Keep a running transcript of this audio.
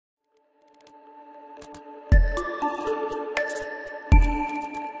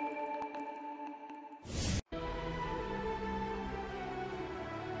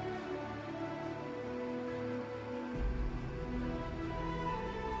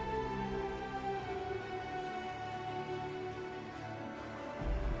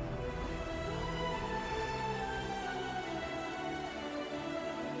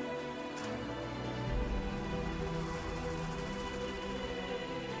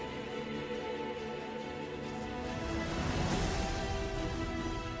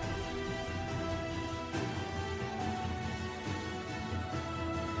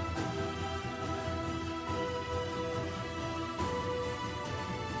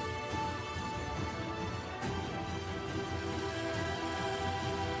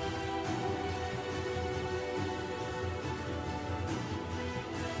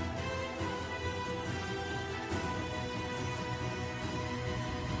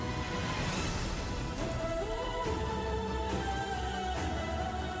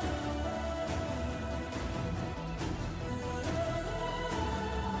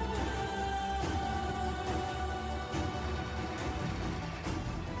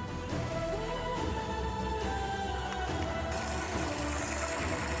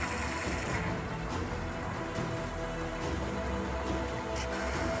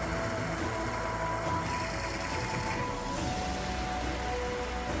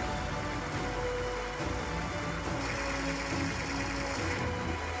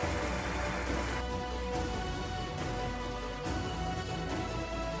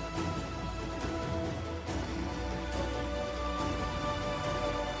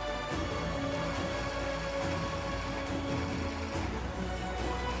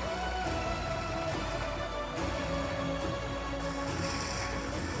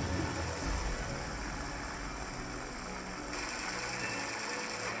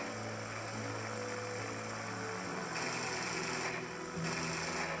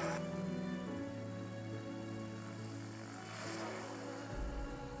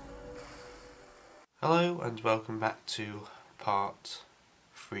Hello and welcome back to part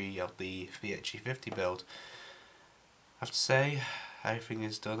 3 of the Fiat G.50 build. I have to say, everything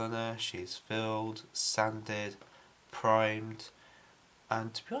is done on her. She's filled, sanded, primed,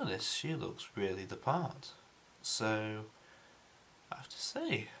 and to be honest, she looks really the part. So, I have to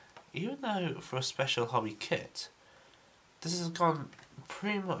say, even though for a special hobby kit, this has gone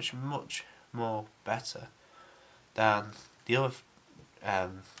pretty much more better than the other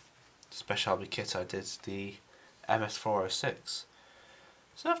special hobby kit I did, the MS406.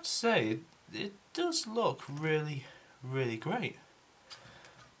 So I have to say, it does look really great.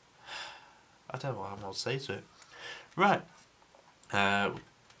 I don't know what more to say to it. Right,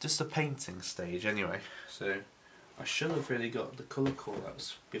 just the painting stage anyway. So I should have really got the colour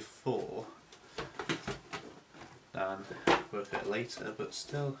callouts before than work it later, but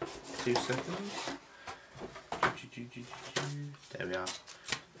still 2 seconds. There we are.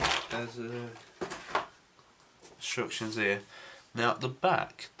 There's instructions here. Now at the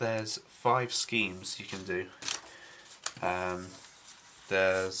back there's 5 schemes you can do.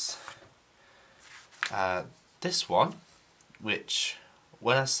 There's this one, which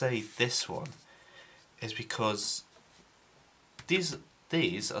when I say this one is because these are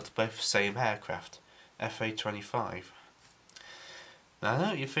both the same aircraft, FA-25. Now I know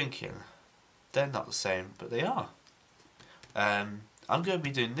what you're thinking, they're not the same, but they are. I'm going to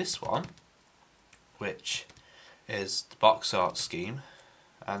be doing this one, which is the box art scheme,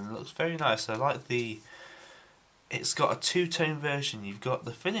 and it looks very nice. I like it's got a 2-tone version. You've got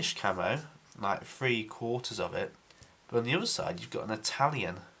the finished camo, like 3/4 of it, but on the other side you've got an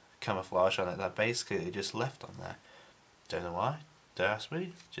Italian camouflage on it that basically they just left on there. Don't know why, don't ask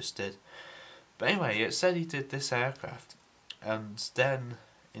me, just did. But anyway, it said he did this aircraft, and then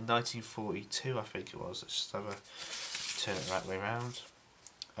in 1942 I think it was, let's just have a turn it the right way around.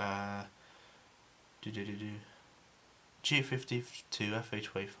 G.50 to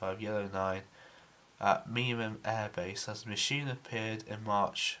FA-25 Yellow 9 at Minimum Air Base as the machine appeared in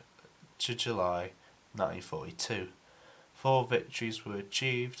March to July 1942. 4 victories were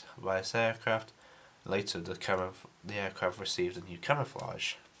achieved by this aircraft. Later the aircraft received a new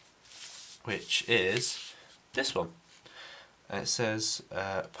camouflage, which is this one. And it says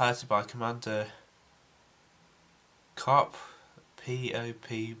piloted by Commander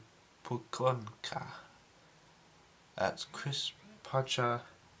P.O.P. Puglonka at Chris Pacha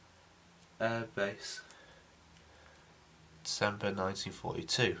Air Base, December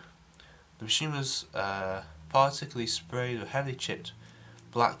 1942. The machine was particularly sprayed with heavily chipped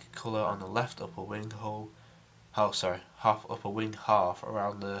black colour on the left upper wing half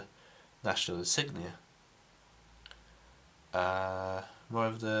around the national insignia.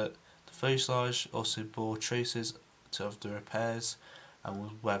 Moreover, the fuselage also bore traces of the repairs and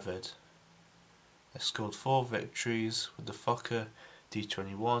was weathered. They scored 4 victories with the Fokker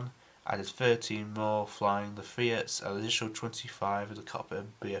D-21, added 13 more flying the Fiats, and an additional 25 with the cockpit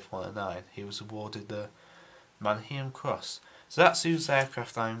Bf-109. He was awarded the Mannheim Cross. So that's whose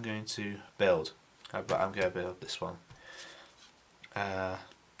aircraft I'm going to build. But I'm going to build this one. As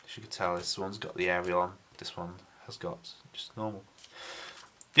you can tell, this one's got the aerial on. This one has got just normal.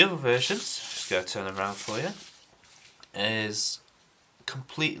 The other versions, just going to turn them around for you, is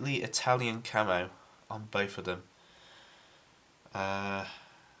completely Italian camo on both of them.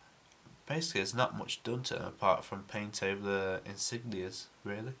 Basically there's not much done to them apart from paint over the insignias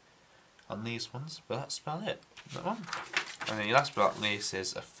really on these ones, but that's about it. That one. And then the last but not least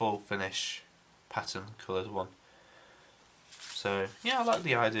is a full finish pattern coloured one. So yeah, I like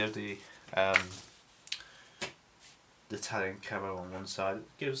the idea of the Italian camo on one side.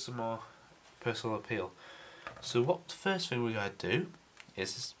 It gives some more personal appeal. So what the first thing we're going to do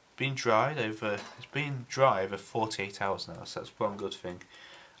is it's been dry over 48 hours now, so that's one good thing.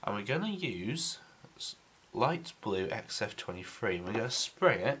 And we're going to use light blue XF23 and we're going to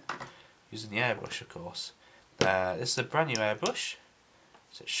spray it using the airbrush, of course. This is a brand new airbrush,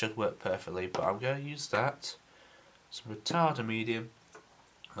 so it should work perfectly, but I'm going to use that, some retarder medium,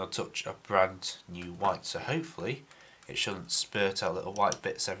 and I'll touch a brand new white, so hopefully it shouldn't spurt out little white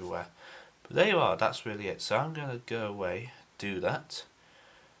bits everywhere. But there you are, that's really it. So I'm going to go away, do that,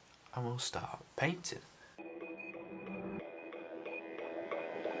 and we'll start painting.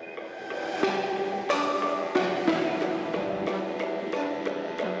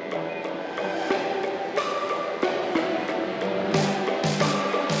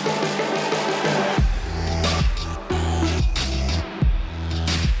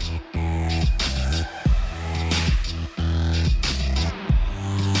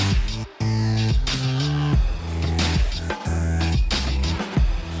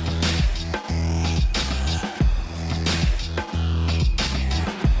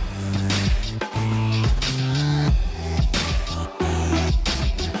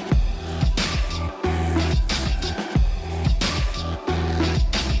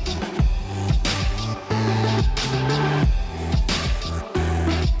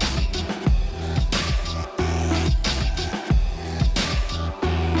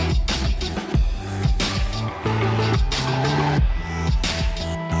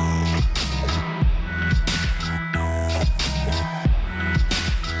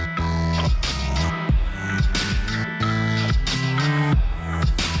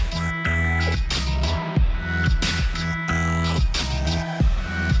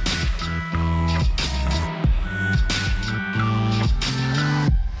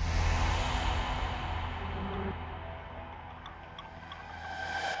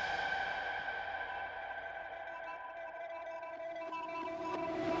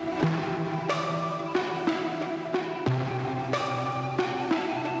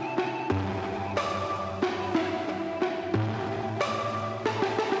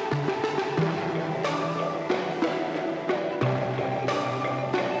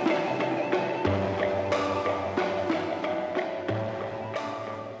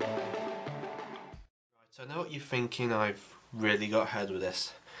 So I know what you're thinking, I've really got ahead with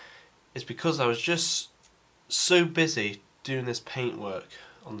this. It's because I was just so busy doing this paintwork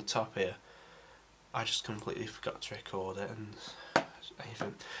on the top here, I just completely forgot to record it and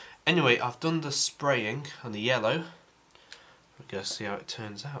anything. Anyway, I've done the spraying on the yellow. We're going to see how it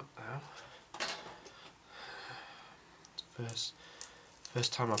turns out now.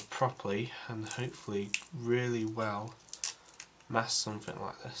 First time I've properly and hopefully really well masked something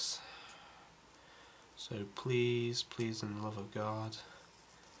like this. So please, please in the love of God,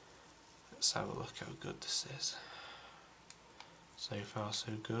 let's have a look how good this is. So far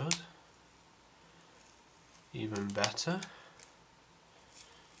so good. Even better.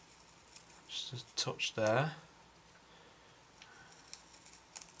 Just a touch there.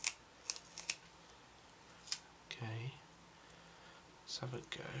 Okay. Let's have a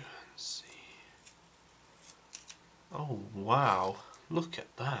go and see. Oh wow, look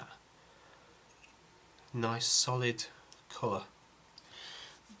at that. Nice solid colour.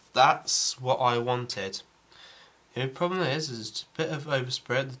 That's what I wanted. The only problem is it's a bit of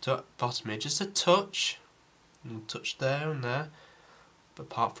overspray at the bottom here, just a touch, and a touch there and there, but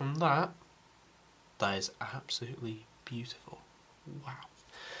apart from that, that is absolutely beautiful. Wow.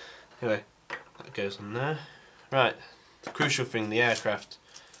 Anyway, that goes on there. Right, the crucial thing, the aircraft.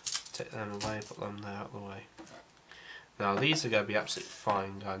 Take them away, put them there out of the way. Now these are going to be absolutely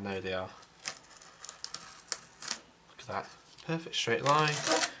fine, I know they are. Look at that, perfect straight line,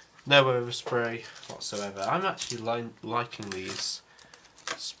 no overspray whatsoever. I'm actually liking these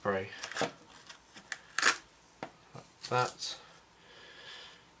spray. Like that.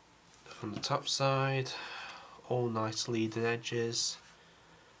 From the top side, all nice leading edges,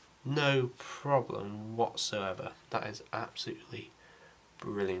 no problem whatsoever. That is absolutely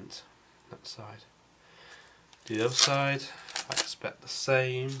brilliant. That side. The other side, I expect the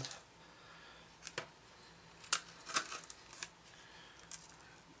same.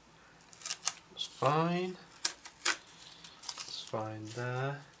 It's fine. It's fine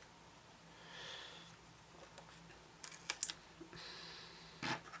there.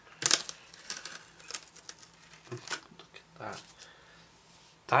 Look at that.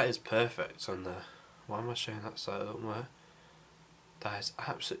 That is perfect on there. Why am I showing that side up there? That is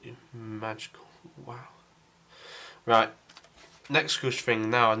absolutely magical. Wow. Right, next crush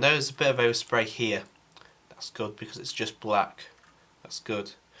thing now. I know there's a bit of overspray here. That's good because it's just black. That's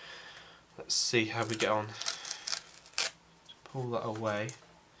good. Let's see how we get on. Pull that away.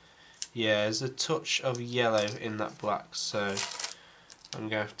 Yeah, there's a touch of yellow in that black, so I'm going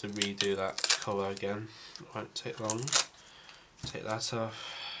to have to redo that colour again. It won't take long. Take that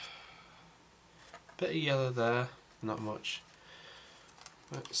off. Bit of yellow there, not much.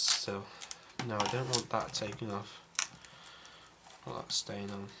 But still, no, I don't want that taken off. I want that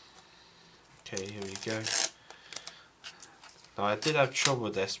staying on. Okay, here we go. Now I did have trouble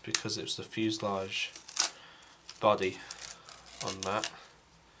with this because it was the fuselage body on that.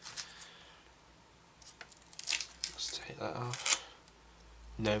 Let's take that off.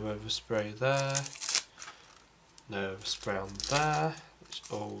 No overspray there. No overspray on there. It's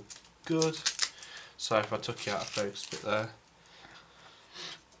all good. Sorry if I took you out of focus a bit there.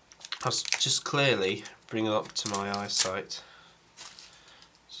 I was just clearly bringing it up to my eyesight.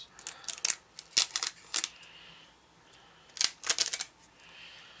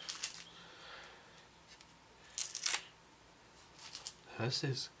 This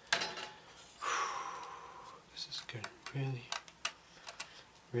is going really,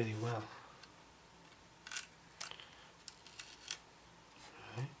 really well.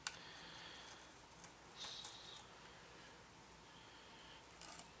 Right.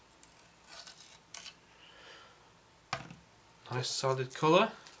 Nice solid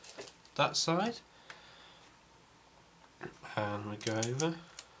colour, that side. And we go over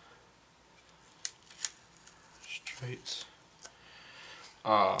straight.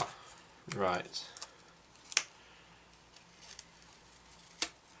 Ah, right.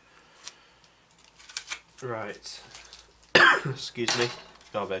 Right. Excuse me,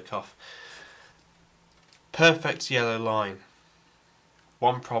 got a bit of cough. Perfect yellow line.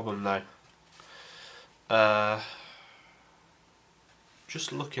 One problem though.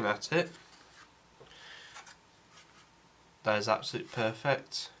 Just looking at it, that is absolutely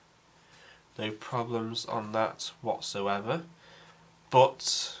perfect. No problems on that whatsoever.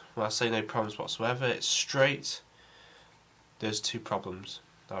 But when I say no problems whatsoever, it's straight. There's two problems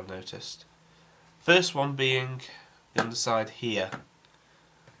that I've noticed. First one being the underside here.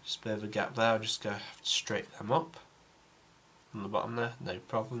 Just a bit of a gap there. I'll just have to straighten them up. On the bottom there, no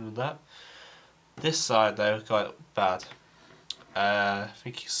problem with that. This side though, quite bad. I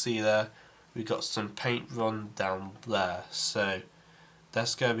think you can see there, we've got some paint run down there. So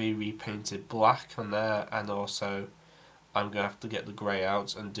that's going to be repainted black on there, and also I'm going to have to get the grey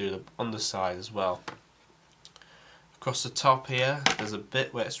out and do the underside as well. Across the top here, there's a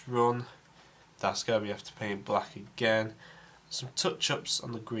bit where it's run. That's going to be have to paint black again. Some touch-ups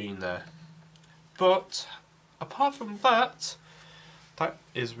on the green there. But apart from that, that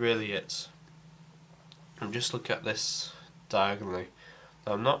is really it. And just look at this diagonally.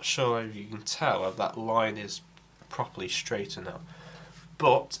 Now, I'm not sure if you can tell if that line is properly straight or not.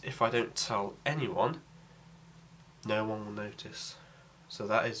 But if I don't tell anyone, no one will notice. So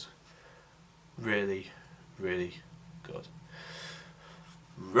that is really, really good.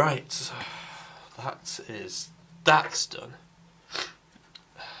 Right, that's done.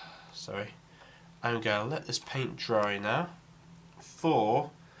 Sorry. I'm going to let this paint dry now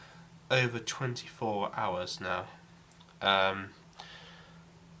for over 24 hours now.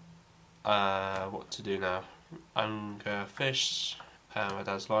 What to do now? I'm going to finish my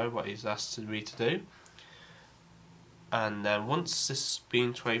dad's line, what he's asked me to do. And then once this has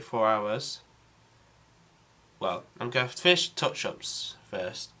been 24 hours, well, I'm going to finish touch-ups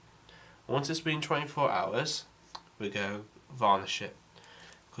first. Once it's been 24 hours, we're going to varnish it.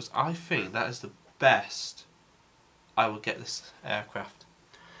 Because I think that is the best I will get this aircraft.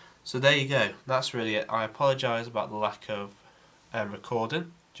 So there you go, that's really it. I apologise about the lack of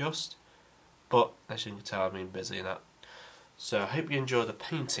recording, but as you can tell I've been busy and that. So I hope you enjoy the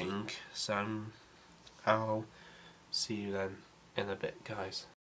painting, so I'll see you then in a bit, guys.